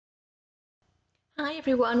Hi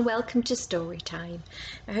everyone, welcome to story time.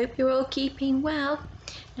 I hope you're all keeping well.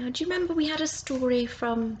 Now, do you remember we had a story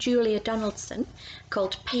from Julia Donaldson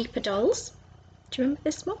called Paper Dolls? Do you remember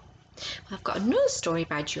this one? Well, I've got another story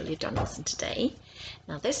by Julia Donaldson today.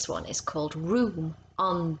 Now, this one is called Room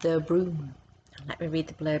on the Broom. Now, let me read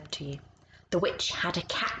the blurb to you. The witch had a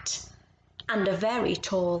cat and a very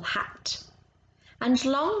tall hat, and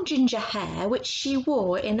long ginger hair which she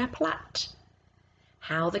wore in a plait.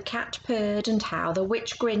 How the cat purred and how the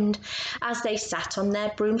witch grinned as they sat on their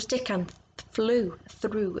broomstick and flew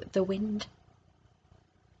through the wind.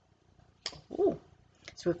 Ooh.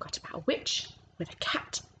 So we've got about a witch with a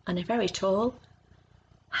cat and a very tall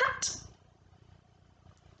hat.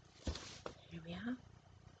 Here we are.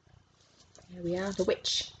 Here we are, the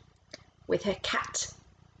witch with her cat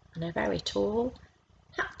and a very tall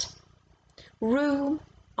hat. Room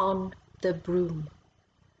on the Broom.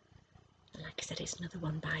 Like I said, it's another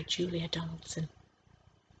one by Julia Donaldson.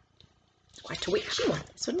 Quite a witchy one,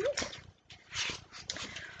 this one, isn't it?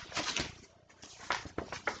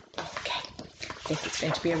 Okay, I think it's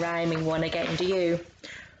going to be a rhyming one again, do you?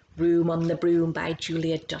 Room on the Broom by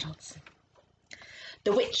Julia Donaldson.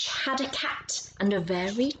 The witch had a cat and a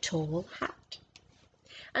very tall hat,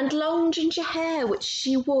 and long ginger hair which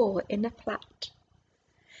she wore in a plait.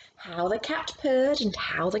 How the cat purred and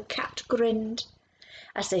how the cat grinned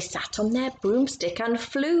as they sat on their broomstick and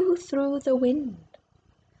flew through the wind.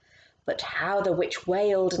 But how the witch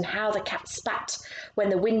wailed and how the cat spat when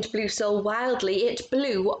the wind blew so wildly it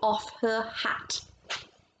blew off her hat.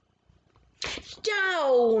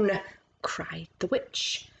 Down! Cried the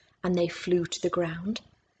witch, and they flew to the ground.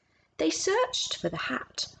 They searched for the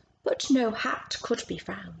hat, but no hat could be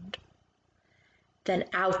found. Then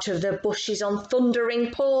out of the bushes on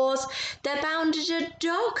thundering paws there bounded a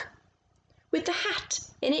dog with the hat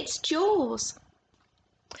in its jaws.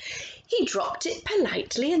 He dropped it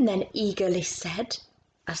politely and then eagerly said,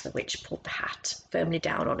 as the witch pulled the hat firmly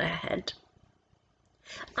down on her head,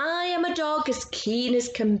 I am a dog as keen as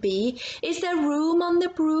can be. Is there room on the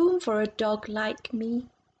broom for a dog like me?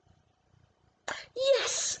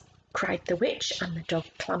 Yes, cried the witch, and the dog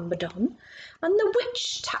clambered on, and the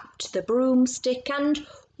witch tapped the broomstick, and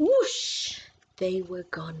whoosh, they were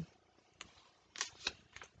gone.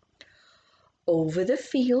 Over the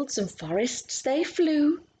fields and forests they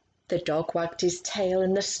flew. The dog wagged his tail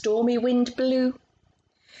and the stormy wind blew.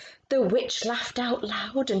 The witch laughed out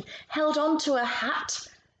loud and held on to her hat,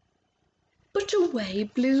 but away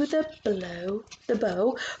blew the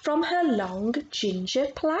bow from her long ginger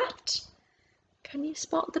plait. Can you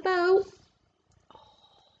spot the bow?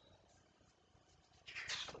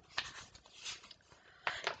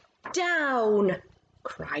 Down!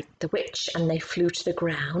 Cried the witch, and they flew to the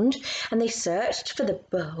ground, and they searched for the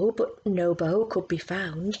bow, but no bow could be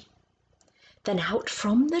found. Then out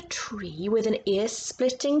from the tree, with an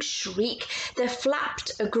ear-splitting shriek, there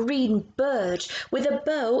flapped a green bird with a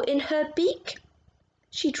bow in her beak.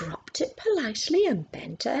 She dropped it politely and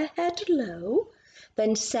bent her head low,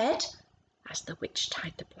 then said, as the witch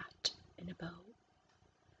tied the plait in a bow,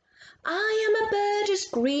 I am a bird as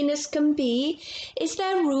green as can be. Is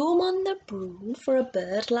there room on the broom for a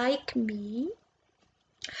bird like me?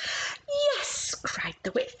 Yes, cried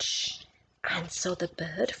the witch, and so the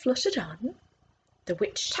bird fluttered on. The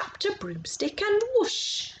witch tapped a broomstick and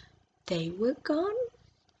whoosh, they were gone.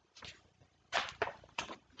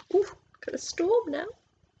 Ooh, got a storm now.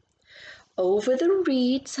 Over the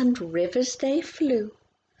reeds and rivers they flew.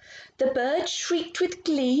 The bird shrieked with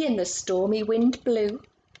glee and the stormy wind blew.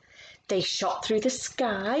 They shot through the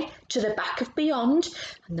sky to the back of beyond,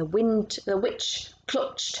 and the witch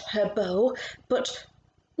clutched her bow, but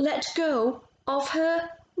let go of her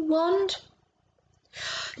wand.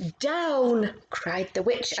 Down! Cried the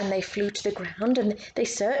witch, and they flew to the ground, and they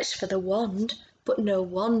searched for the wand, but no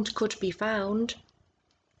wand could be found.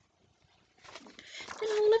 Then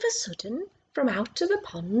all of a sudden, from out of the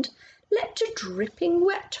pond, leapt a dripping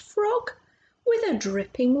wet frog with a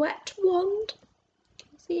dripping wet wand. Can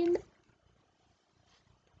you see in there?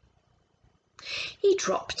 He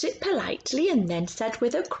dropped it politely and then said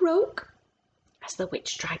with a croak, as the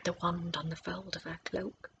witch dried the wand on the fold of her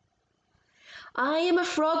cloak, I am a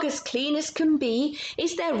frog as clean as can be.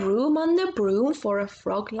 Is there room on the broom for a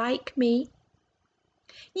frog like me?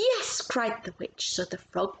 Yes, cried the witch, so the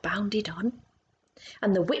frog bounded on,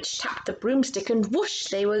 and the witch tapped the broomstick and whoosh,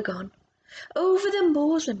 they were gone. Over the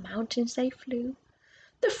moors and mountains they flew.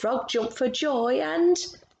 The frog jumped for joy and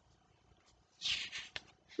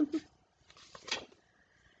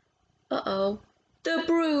uh-oh, the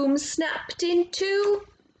broom snapped in two.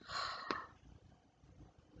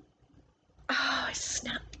 Oh, it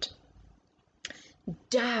snapped.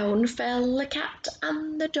 Down fell the cat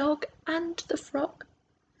and the dog and the frog.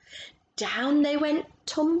 Down they went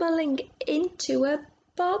tumbling into a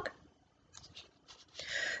bog.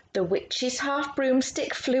 The witch's half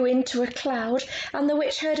broomstick flew into a cloud, and the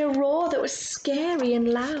witch heard a roar that was scary and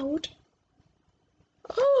loud.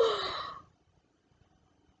 Oh!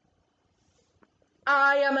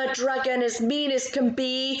 I am a dragon as mean as can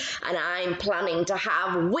be, and I'm planning to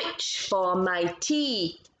have witch for my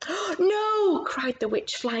tea. No, cried the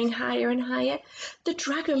witch, flying higher and higher. The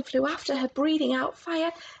dragon flew after her, breathing out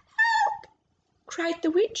fire. Help! Cried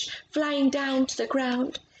the witch, flying down to the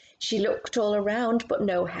ground. She looked all around, but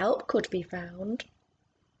no help could be found.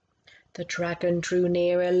 The dragon drew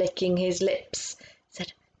nearer, licking his lips,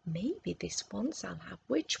 said, maybe this once I'll have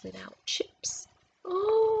witch without chips.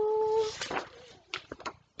 Oh!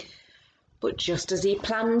 But just as he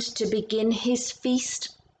planned to begin his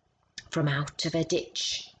feast, from out of a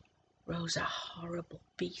ditch rose a horrible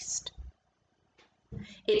beast.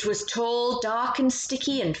 It was tall, dark and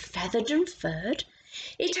sticky, and feathered and furred.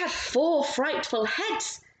 It had 4 frightful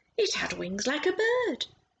heads. It had wings like a bird.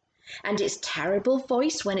 And its terrible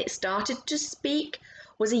voice, when it started to speak,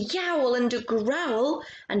 was a yowl and a growl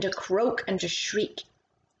and a croak and a shriek.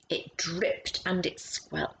 It dripped and it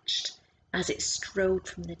squelched as it strode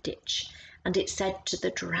from the ditch, and it said to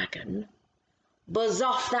the dragon, "Buzz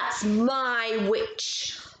off, that's my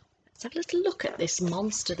witch." Let's have a little look at this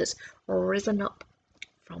monster that's risen up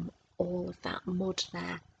from all of that mud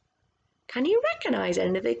there. Can you recognise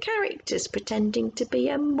any of the characters pretending to be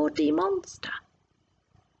a muddy monster?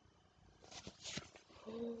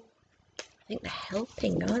 Oh, I think they're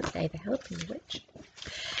helping, aren't they? They're helping the witch.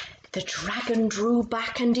 The dragon drew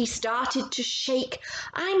back and he started to shake.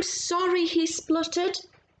 "I'm sorry," he spluttered.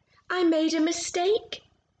 "I made a mistake.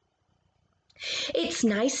 It's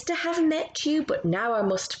nice to have met you, but now I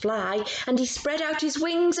must fly." And he spread out his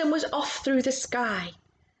wings and was off through the sky.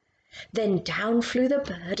 Then down flew the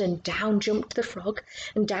bird, and down jumped the frog,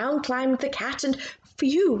 and down climbed the cat, and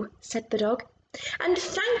 "Phew," said the dog. "And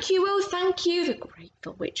thank you, oh thank you," the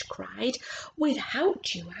grateful witch cried.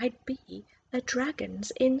 "Without you I'd be a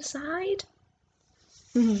dragon's inside."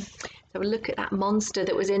 Have a look at that monster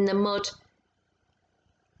that was in the mud.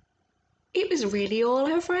 It was really all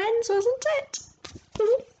her friends, wasn't it?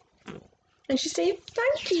 And she said,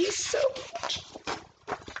 "Thank you so much."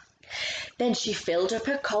 Then she filled up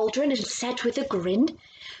her cauldron and said with a grin,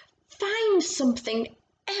 "Find something,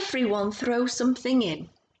 everyone throw something in."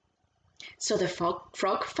 So the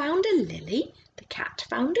frog found a lily, the cat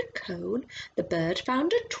found a cone, the bird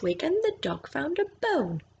found a twig, and the dog found a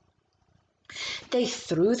bone. They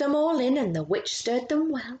threw them all in, and the witch stirred them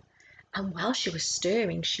well, and while she was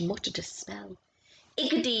stirring she muttered a spell.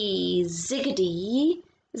 Iggity, ziggity,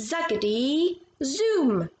 zaggity,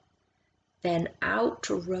 zoom. Then out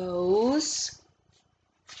rose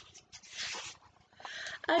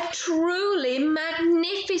a truly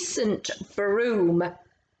magnificent broom,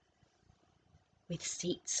 with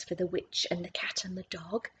seats for the witch and the cat and the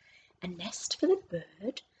dog, a nest for the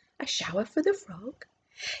bird, a shower for the frog.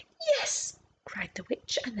 "Yes," cried the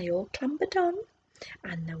witch, and they all clambered on,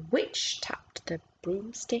 and the witch tapped the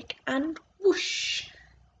broomstick, and whoosh,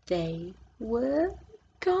 they were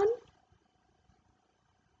gone.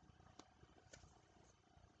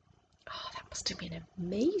 Oh, that must have been an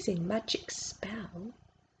amazing magic spell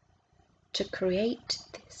to create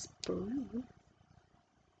this broom.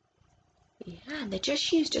 Yeah, and they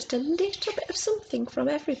just used just a little bit of something from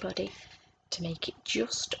everybody to make it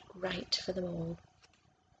just right for them all.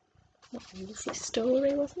 What a lovely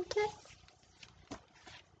story, wasn't it?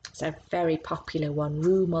 It's a very popular one,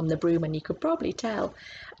 Room on the Broom, and you could probably tell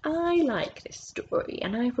I like this story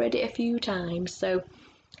and I've read it a few times, so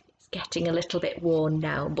it's getting a little bit worn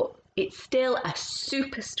now, but it's still a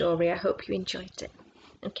super story. I hope you enjoyed it.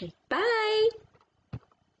 Okay, bye.